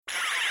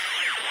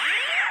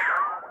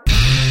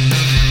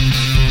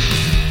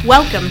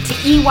Welcome to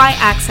EY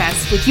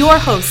Access with your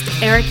host,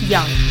 Eric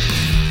Young.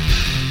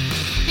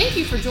 Thank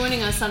you for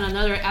joining us on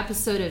another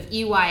episode of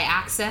EY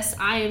Access.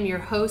 I am your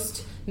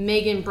host,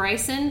 Megan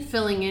Bryson,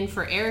 filling in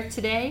for Eric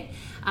today.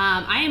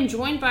 I am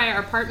joined by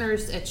our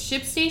partners at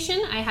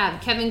ShipStation. I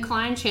have Kevin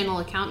Klein, Channel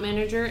Account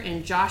Manager,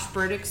 and Josh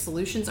Burdick,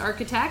 Solutions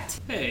Architect.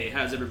 Hey,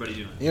 how's everybody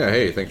doing? Yeah,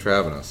 hey, thanks for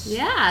having us.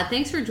 Yeah,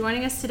 thanks for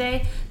joining us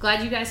today.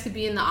 Glad you guys could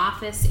be in the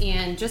office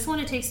and just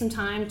want to take some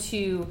time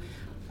to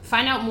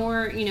find out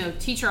more,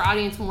 teach our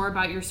audience more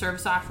about your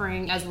service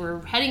offering as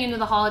we're heading into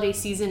the holiday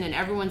season and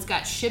everyone's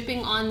got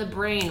shipping on the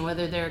brain,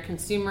 whether they're a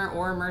consumer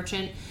or a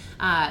merchant.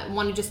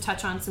 Want to just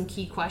touch on some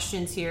key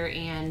questions here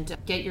and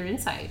get your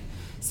insight.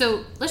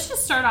 So let's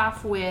just start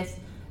off with,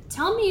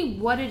 tell me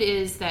what it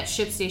is that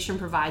ShipStation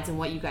provides and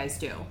what you guys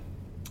do.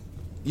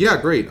 Yeah,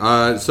 great.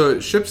 So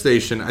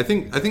ShipStation, I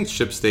think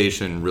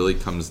ShipStation really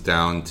comes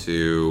down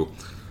to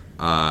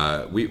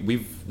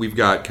we've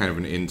got kind of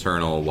an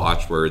internal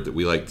watchword that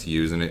we like to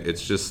use, and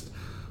it's just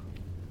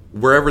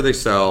wherever they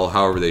sell,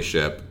 however they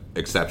ship,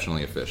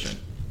 exceptionally efficient.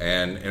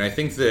 And I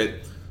think that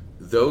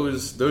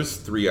those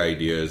three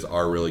ideas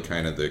are really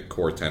kind of the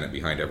core tenet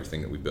behind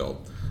everything that we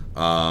build.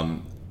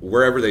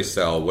 Wherever they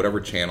sell,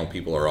 whatever channel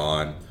people are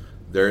on,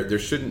 there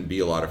shouldn't be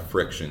a lot of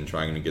friction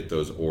trying to get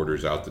those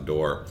orders out the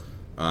door.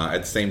 At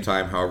the same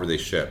time, however they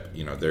ship,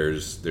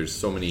 there's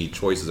so many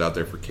choices out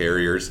there for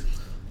carriers,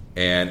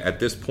 and at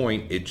this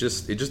point, it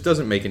just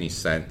doesn't make any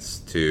sense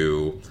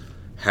to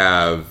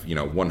have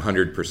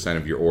 100%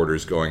 of your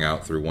orders going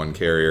out through one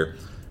carrier.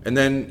 And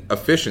then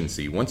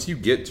efficiency. Once you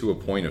get to a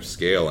point of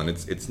scale, and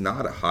it's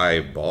not a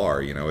high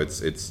bar,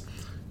 it's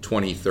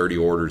 20, 30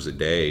 orders a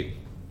day.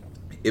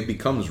 It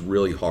becomes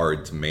really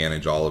hard to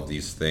manage all of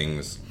these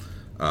things,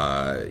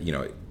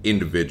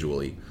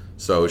 individually.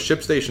 So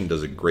ShipStation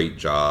does a great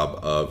job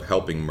of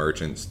helping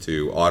merchants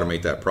to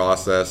automate that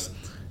process,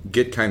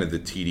 get kind of the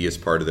tedious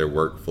part of their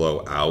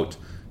workflow out,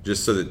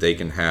 just so that they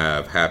can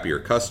have happier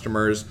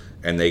customers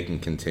and they can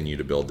continue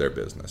to build their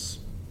business.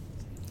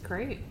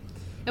 Great.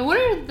 And what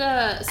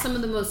are some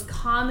of the most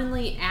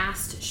commonly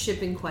asked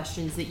shipping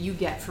questions that you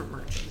get from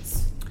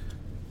merchants?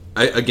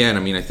 I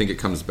think it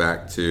comes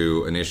back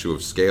to an issue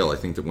of scale. I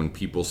think that when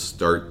people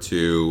start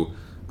to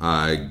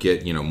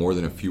get more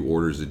than a few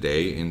orders a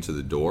day into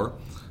the door,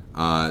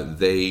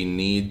 they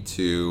need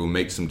to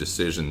make some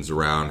decisions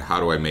around how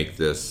do I make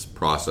this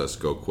process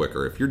go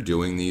quicker. If you're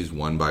doing these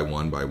one by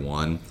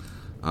one,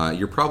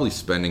 you're probably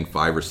spending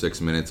 5 or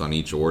 6 minutes on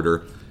each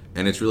order,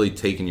 and it's really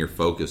taking your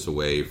focus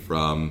away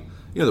from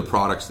the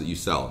products that you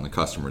sell and the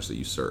customers that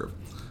you serve.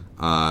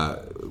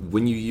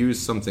 When you use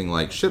something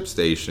like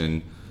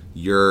ShipStation,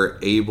 you're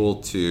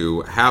able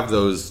to have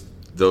those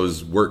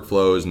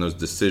workflows and those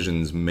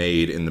decisions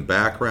made in the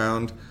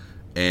background,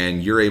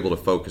 and you're able to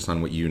focus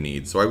on what you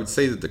need. So I would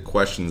say that the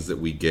questions that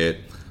we get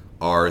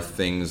are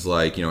things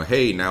like,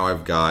 hey, now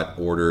I've got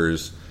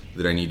orders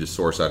that I need to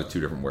source out of 2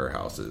 different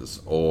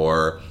warehouses,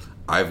 or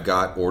I've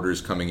got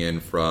orders coming in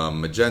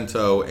from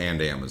Magento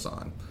and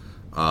Amazon.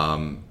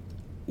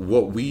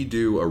 What we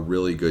do a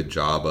really good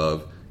job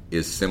of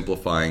is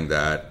simplifying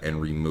that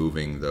and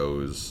removing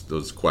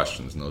those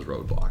questions and those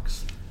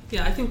roadblocks.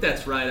 Yeah, I think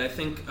that's right. I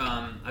think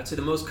I'd say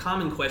the most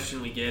common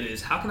question we get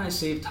is, how can I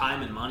save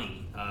time and money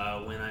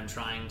when I'm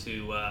trying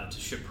to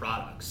ship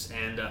products?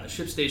 And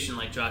ShipStation,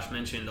 like Josh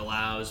mentioned,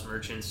 allows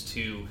merchants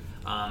to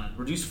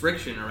reduce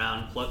friction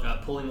around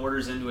pulling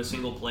orders into a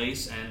single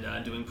place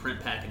and doing print,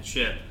 pack, and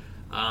ship.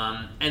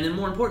 And then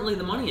more importantly,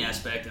 the money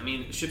aspect.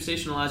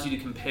 ShipStation allows you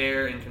to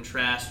compare and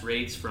contrast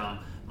rates from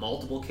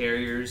multiple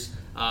carriers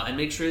and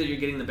make sure that you're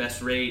getting the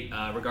best rate,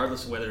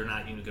 regardless of whether or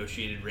not you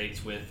negotiated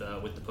rates with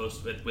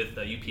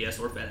UPS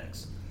or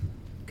FedEx.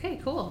 Okay,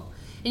 cool.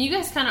 And you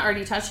guys kind of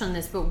already touched on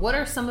this, but what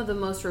are some of the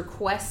most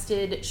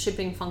requested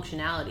shipping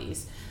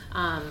functionalities?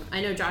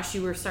 I know, Josh,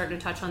 you were starting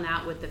to touch on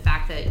that with the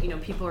fact that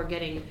people are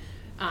getting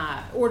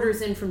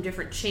orders in from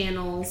different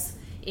channels,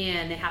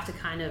 and they have to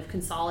kind of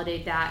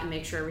consolidate that and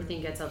make sure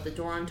everything gets out the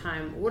door on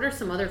time. What are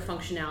some other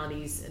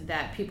functionalities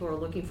that people are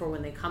looking for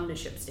when they come to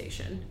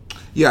ShipStation?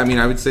 Yeah,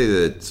 I would say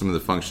that some of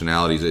the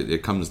functionalities,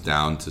 it comes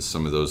down to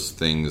some of those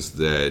things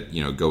that,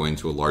 go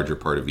into a larger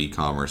part of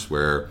e-commerce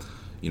where,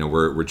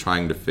 we're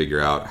trying to figure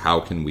out how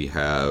can we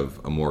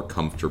have a more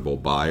comfortable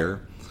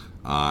buyer,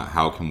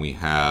 how can we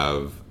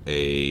have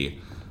a,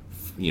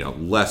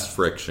 less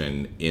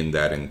friction in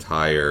that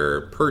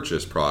entire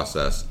purchase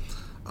process.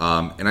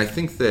 And I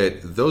think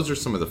that those are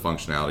some of the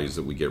functionalities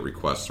that we get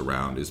requests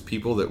around, is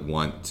people that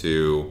want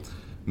to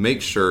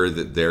make sure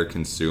that their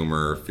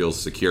consumer feels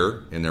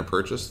secure in their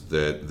purchase,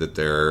 that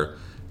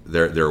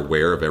they're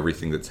aware of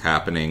everything that's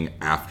happening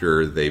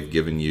after they've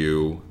given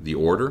you the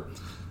order.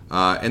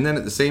 And then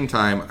at the same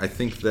time, I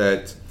think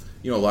that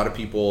a lot of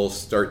people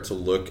start to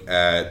look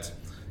at,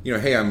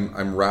 hey,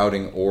 I'm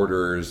routing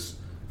orders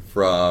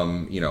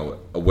from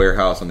a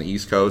warehouse on the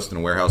East Coast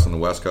and a warehouse on the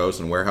West Coast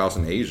and a warehouse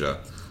in Asia.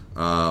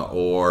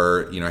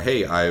 Or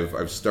hey,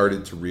 I've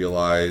started to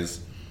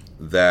realize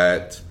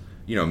that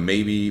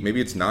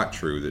maybe it's not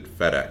true that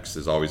FedEx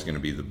is always going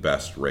to be the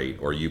best rate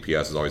or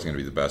UPS is always going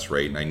to be the best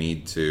rate, and I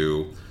need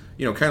to,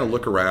 kind of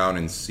look around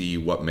and see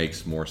what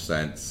makes more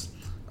sense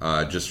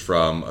just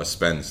from a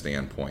spend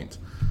standpoint.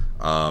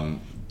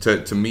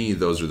 To me,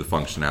 those are the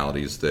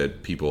functionalities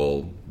that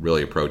people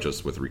really approach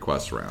us with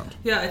requests around.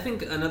 Yeah, I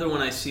think another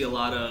one I see a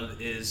lot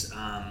of is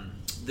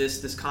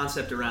this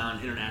concept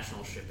around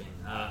international shipping.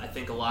 I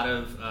think a lot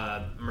of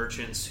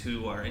merchants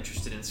who are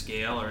interested in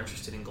scale are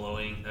interested in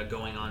going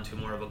on to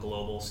more of a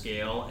global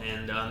scale,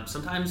 and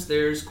sometimes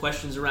there's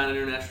questions around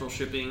international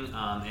shipping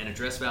and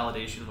address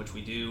validation, which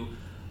we do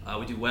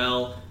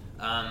well.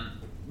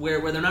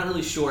 Where they're not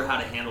really sure how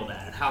to handle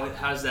that, and how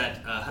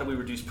do we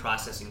reduce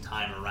processing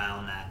time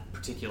around that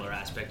particular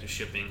aspect of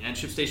shipping, and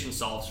ShipStation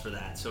solves for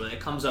that. So it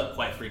comes up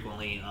quite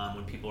frequently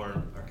when people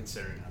are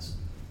considering us.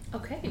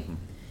 Okay.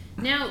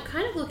 Now,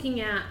 kind of looking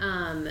at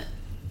an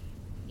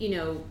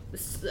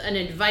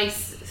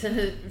advice,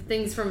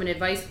 things from an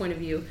advice point of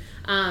view,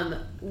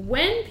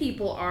 when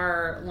people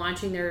are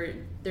launching their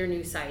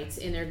new sites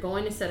and they're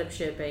going to set up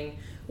shipping,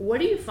 what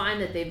do you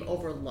find that they've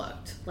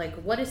overlooked? Like,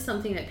 what is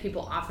something that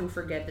people often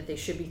forget that they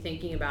should be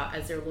thinking about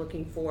as they're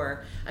looking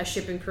for a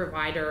shipping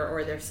provider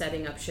or they're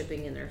setting up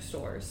shipping in their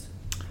stores?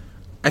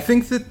 I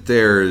think that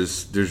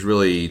there's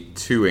really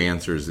two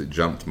answers that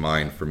jump to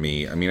mind for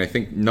me. I mean, I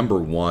think number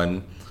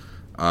one,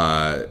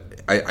 I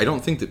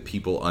don't think that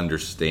people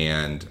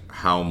understand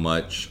how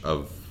much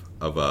of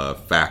a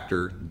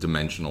factor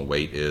dimensional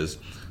weight is.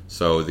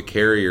 So the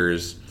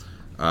carriers,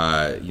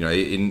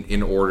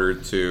 in order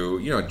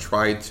to,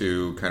 try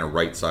to kind of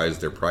right size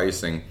their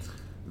pricing,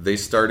 they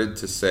started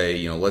to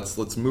say,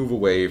 let's move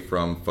away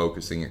from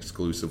focusing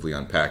exclusively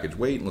on package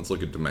weight and let's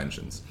look at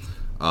dimensions.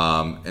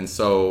 And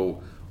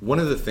so one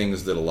of the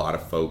things that a lot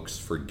of folks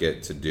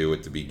forget to do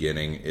at the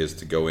beginning is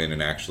to go in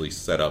and actually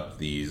set up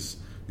these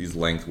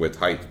length, width,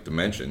 height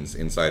dimensions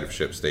inside of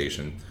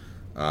ShipStation,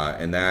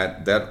 and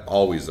that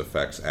always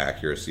affects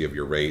accuracy of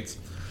your rates.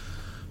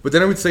 But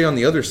then I would say on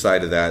the other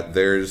side of that,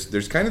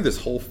 there's kind of this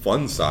whole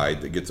fun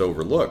side that gets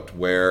overlooked,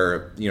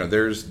 where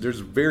there's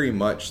very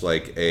much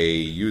like a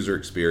user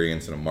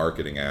experience and a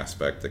marketing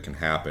aspect that can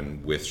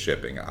happen with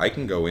shipping. I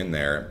can go in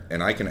there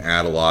and I can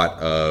add a lot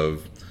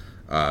of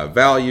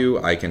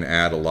value. I can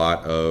add a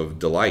lot of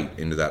delight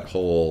into that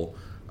whole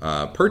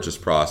purchase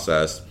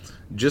process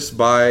just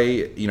by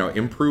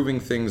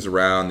improving things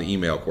around the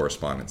email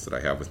correspondence that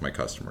I have with my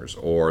customers,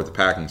 or the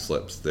packing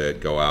slips that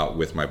go out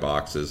with my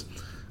boxes.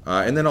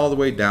 And then all the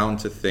way down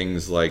to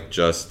things like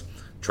just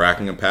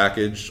tracking a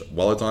package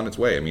while it's on its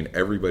way. I mean,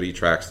 everybody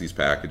tracks these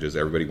packages.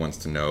 Everybody wants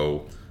to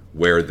know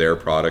where their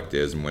product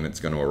is and when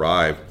it's going to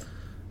arrive.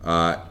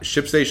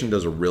 ShipStation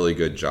does a really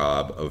good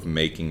job of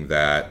making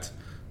that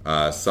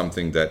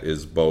something that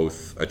is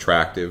both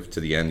attractive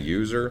to the end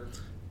user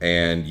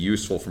and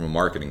useful from a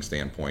marketing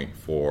standpoint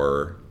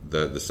for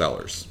the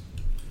sellers.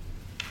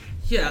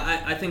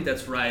 Yeah, I think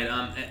that's right.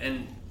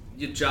 And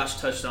Josh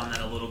touched on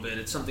that a little bit.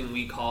 It's something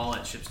we call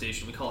at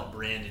ShipStation, we call it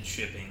branded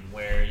shipping,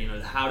 where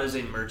how does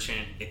a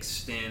merchant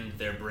extend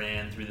their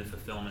brand through the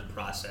fulfillment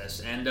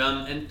process?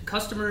 And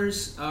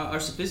customers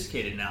are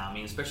sophisticated now. I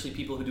mean, especially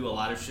people who do a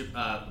lot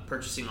of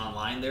purchasing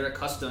online, they're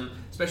accustomed,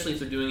 especially if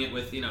they're doing it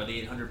with the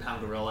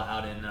 800-pound gorilla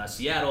out in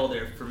Seattle.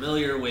 They're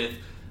familiar with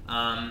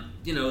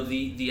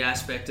the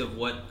aspect of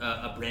what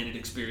a branded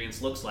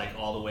experience looks like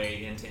all the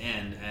way end to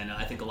end, and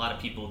I think a lot of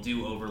people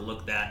do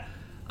overlook that.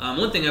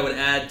 One thing I would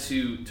add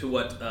to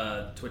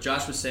what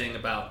Josh was saying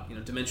about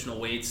dimensional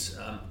weights,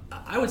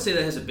 I would say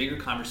that has a bigger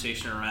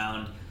conversation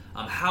around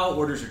how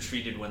orders are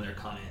treated when they're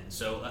come in.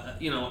 So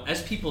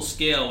as people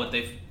scale, what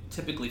they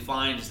typically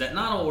find is that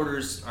not all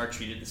orders are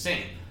treated the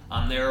same.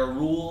 There are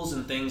rules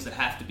and things that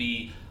have to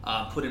be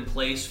put in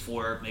place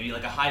for maybe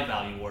like a high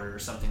value order or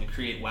something to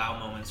create wow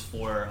moments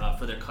for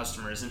their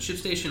customers. And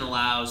ShipStation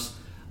allows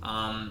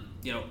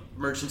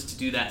merchants to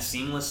do that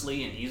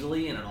seamlessly and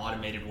easily in an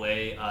automated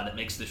way that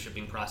makes the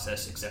shipping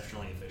process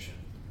exceptionally efficient.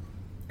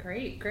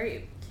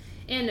 Great.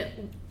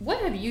 And what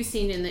have you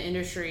seen in the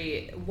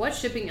industry? What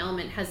shipping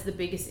element has the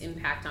biggest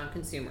impact on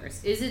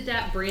consumers? Is it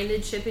that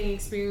branded shipping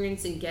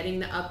experience and getting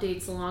the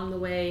updates along the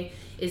way?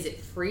 Is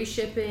it free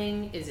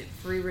shipping? Is it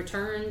free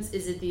returns?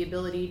 Is it the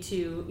ability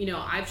to,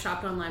 I've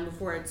shopped online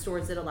before at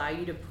stores that allow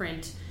you to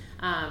print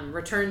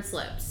return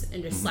slips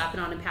and just slap it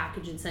on a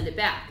package and send it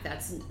back.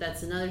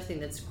 That's another thing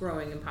that's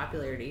growing in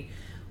popularity.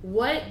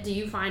 What do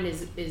you find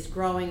is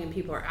growing and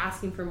people are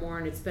asking for more,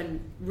 and it's been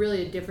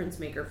really a difference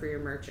maker for your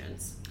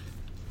merchants?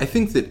 I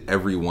think that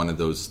every one of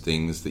those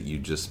things that you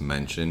just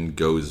mentioned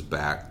goes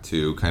back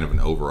to kind of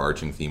an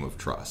overarching theme of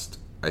trust.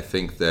 I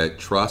think that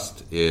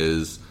trust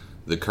is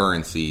the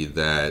currency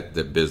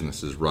that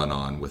businesses run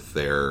on with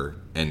their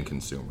end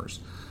consumers.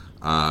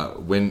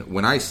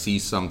 When I see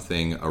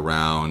something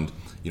around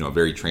a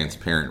very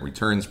transparent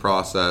returns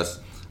process,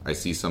 I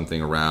see something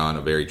around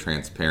a very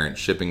transparent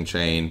shipping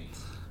chain,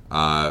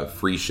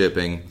 free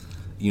shipping,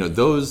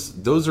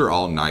 those are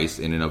all nice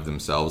in and of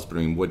themselves, but I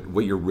mean,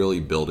 what you're really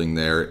building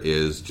there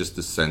is just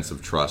a sense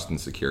of trust and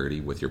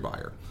security with your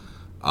buyer.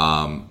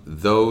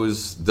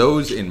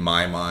 Those in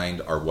my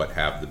mind are what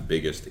have the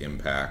biggest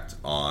impact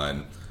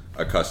on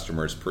a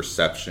customer's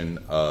perception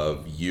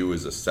of you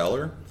as a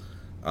seller,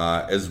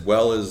 as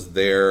well as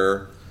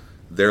their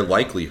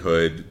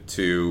likelihood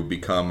to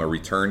become a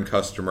return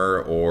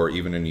customer or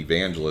even an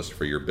evangelist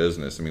for your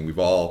business. I mean, we've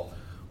all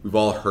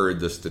heard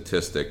the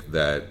statistic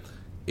that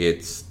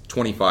it's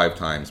 25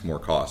 times more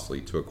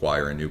costly to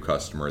acquire a new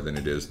customer than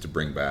it is to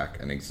bring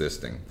back an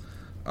existing.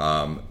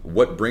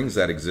 What brings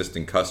that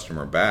existing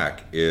customer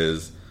back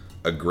is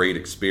a great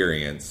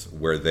experience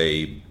where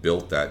they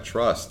built that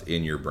trust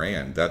in your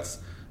brand. That's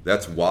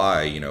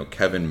why,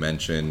 Kevin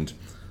mentioned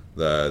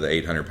the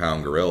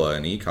 800-pound gorilla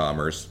in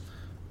e-commerce.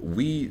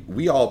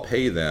 We all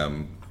pay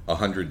them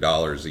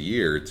 $100 a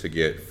year to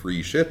get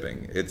free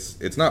shipping.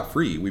 It's not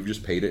free. We've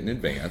just paid it in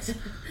advance.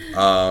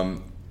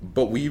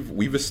 But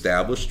we've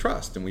established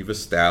trust, and we've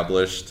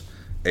established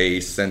a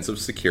sense of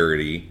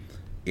security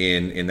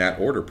in that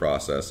order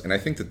process. And I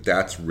think that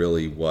that's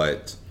really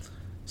what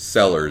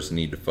sellers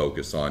need to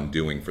focus on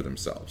doing for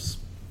themselves.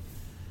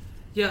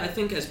 Yeah, I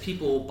think as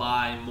people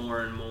buy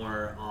more and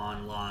more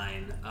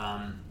online,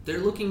 they're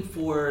looking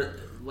for,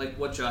 like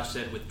what Josh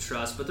said, with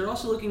trust, but they're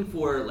also looking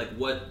for like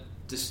what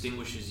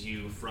distinguishes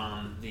you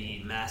from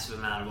the massive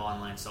amount of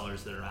online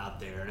sellers that are out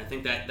there. And I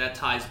think that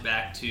ties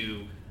back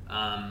to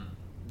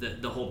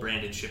the whole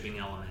branded shipping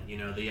element.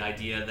 The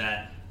idea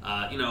that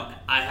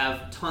I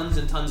have tons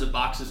and tons of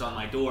boxes on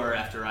my door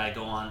after I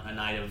go on a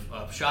night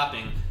of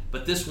shopping,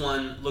 but this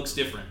one looks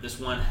different. This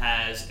one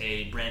has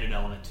a branded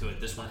element to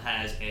it. This one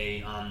has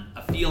a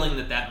feeling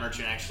that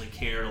merchant actually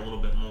cared a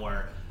little bit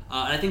more.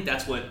 And I think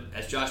that's what,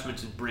 as Josh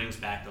mentioned, brings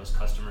back those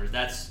customers.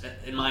 That's,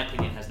 in my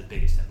opinion, has the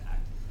biggest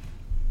impact.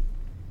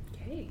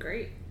 Okay,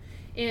 great.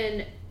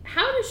 And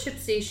how does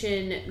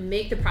ShipStation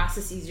make the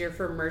process easier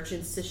for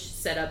merchants to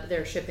set up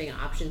their shipping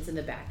options in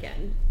the back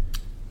end?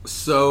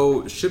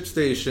 So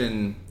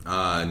ShipStation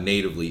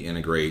natively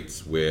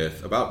integrates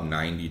with about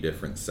 90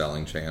 different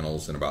selling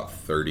channels and about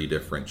 30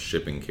 different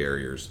shipping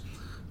carriers.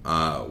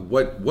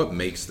 What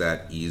makes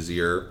that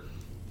easier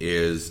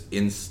is,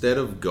 instead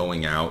of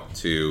going out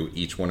to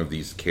each one of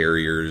these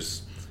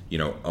carriers,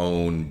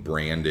 own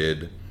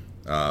branded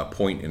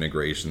point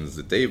integrations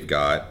that they've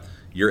got,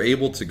 you're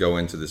able to go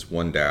into this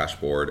one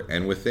dashboard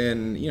and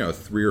within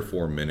 3 or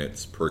 4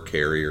 minutes per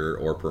carrier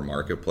or per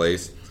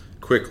marketplace,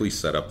 quickly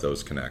set up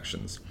those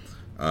connections.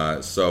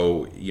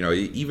 So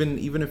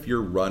even if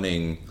you're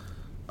running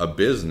a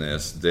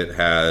business that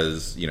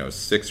has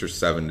 6 or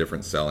 7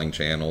 different selling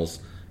channels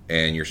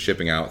and you're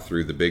shipping out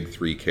through the big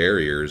 3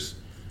 carriers,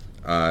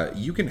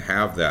 you can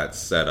have that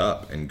set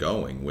up and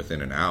going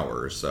within an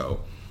hour or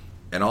so,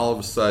 and all of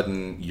a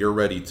sudden you're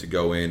ready to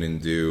go in and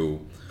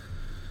do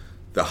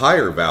the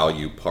higher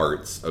value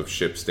parts of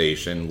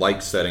ShipStation,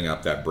 like setting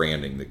up that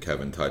branding that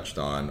Kevin touched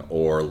on,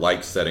 or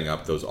like setting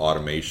up those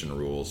automation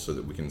rules so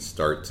that we can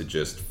start to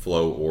just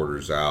flow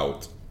orders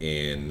out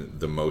in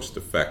the most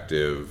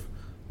effective,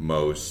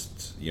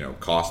 most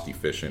cost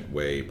efficient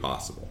way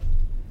possible.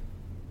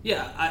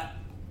 Yeah,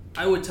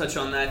 I would touch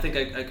on that. I think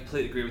I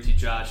completely agree with you,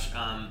 Josh.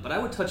 But I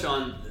would touch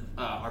on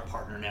our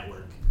partner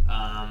network.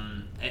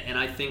 And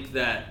I think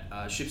that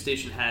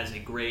ShipStation has a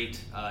great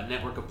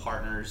network of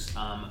partners,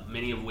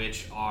 many of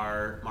which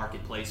are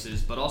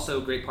marketplaces, but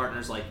also great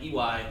partners like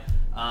EY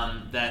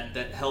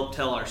that help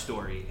tell our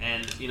story.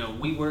 And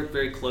we work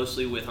very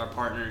closely with our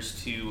partners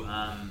to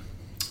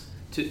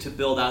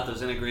build out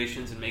those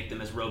integrations and make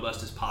them as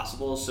robust as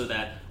possible, so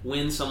that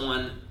when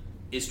someone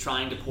is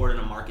trying to port in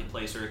a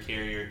marketplace or a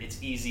carrier,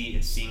 it's easy,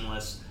 it's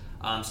seamless,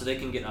 so they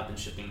can get up and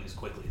shipping as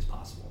quickly as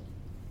possible.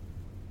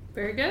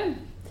 Very good.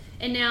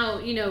 And now,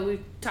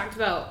 we've talked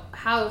about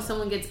how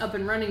someone gets up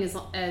and running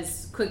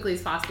as quickly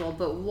as possible,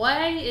 but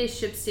why is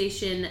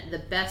ShipStation the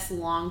best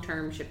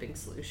long-term shipping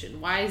solution?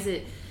 Why is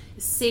it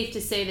safe to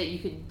say that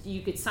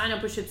you could sign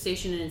up with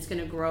ShipStation and it's going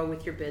to grow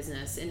with your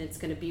business and it's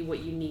going to be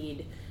what you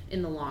need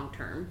in the long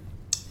term?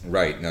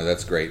 Right. No,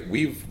 that's great.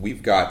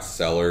 We've got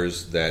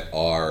sellers that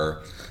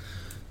are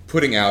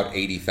putting out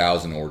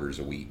 80,000 orders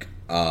a week.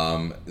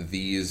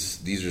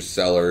 These are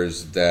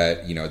sellers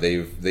that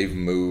they've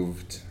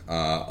moved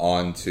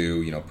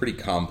onto pretty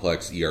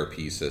complex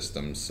ERP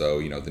systems. So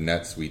the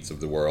NetSuites of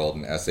the world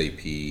and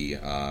SAP,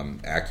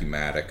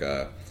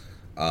 Acumatica,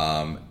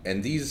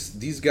 and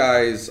these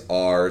guys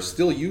are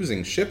still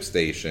using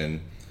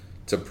ShipStation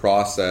to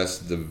process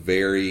the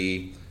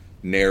very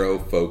narrow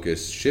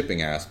focused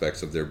shipping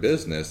aspects of their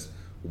business,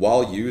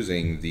 while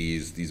using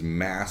these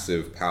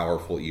massive,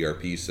 powerful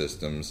ERP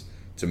systems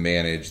to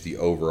manage the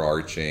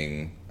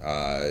overarching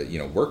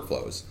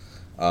workflows.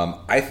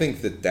 I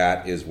think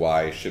that is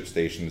why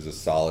ShipStation is a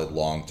solid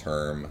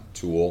long-term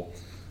tool.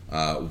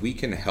 We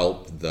can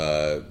help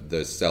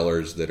the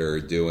sellers that are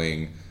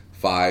doing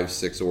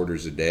 5-6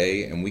 orders a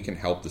day, and we can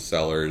help the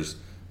sellers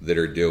that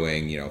are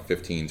doing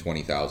 15,000,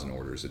 20,000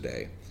 orders a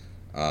day.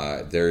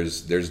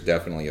 There's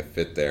definitely a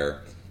fit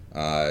there,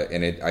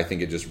 and I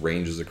think it just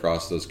ranges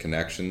across those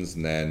connections.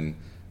 And then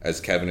as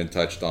Kevin had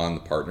touched on,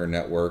 the partner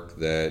network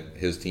that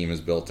his team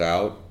has built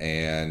out,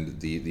 and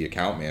the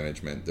account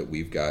management that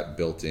we've got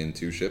built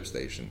into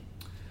ShipStation.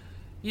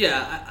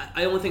 Yeah,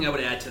 the only thing I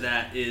would add to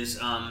that is,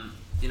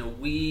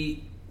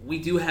 we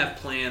do have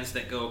plans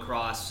that go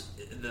across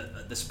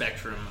the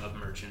spectrum of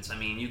merchants. I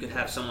mean, you could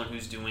have someone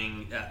who's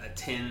doing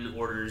 10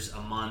 orders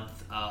a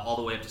month, all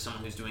the way up to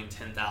someone who's doing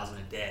 10,000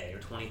 a day or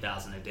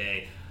 20,000 a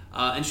day.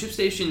 And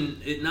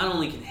ShipStation, it not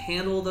only can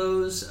handle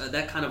those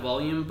that kind of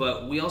volume,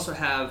 but we also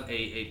have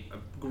a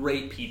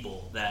great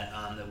people that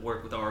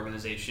work with our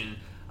organization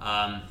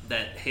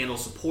that handle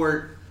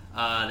support,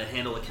 that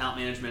handle account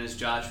management, as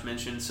Josh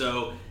mentioned.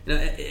 So,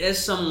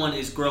 as someone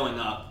is growing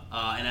up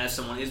and as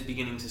someone is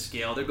beginning to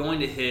scale, they're going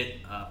to hit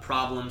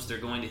problems. They're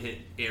going to hit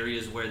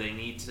areas where they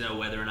need to know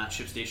whether or not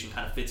ShipStation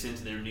kind of fits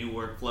into their new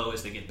workflow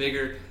as they get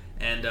bigger.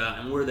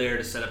 And we're there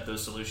to set up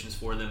those solutions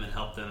for them and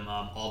help them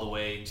all the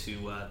way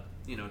to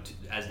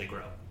as they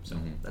grow. So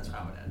that's how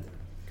I would add there.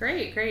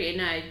 Great.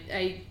 And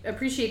I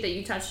appreciate that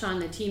you touched on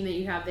the team that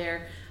you have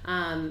there.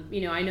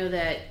 I know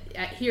that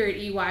here at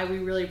EY, we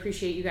really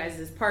appreciate you guys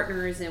as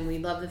partners, and we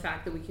love the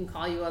fact that we can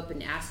call you up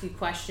and ask you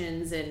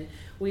questions, and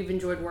we've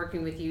enjoyed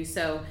working with you.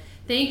 So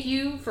thank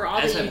you for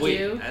all that you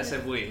do. As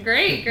have we.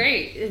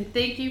 Great. And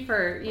thank you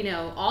for,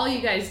 all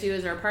you guys do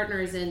as our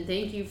partners, and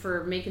thank you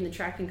for making the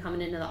trek and coming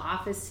into the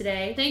office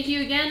today. Thank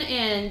you again,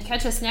 and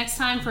catch us next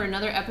time for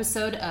another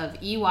episode of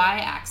EY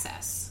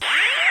Access.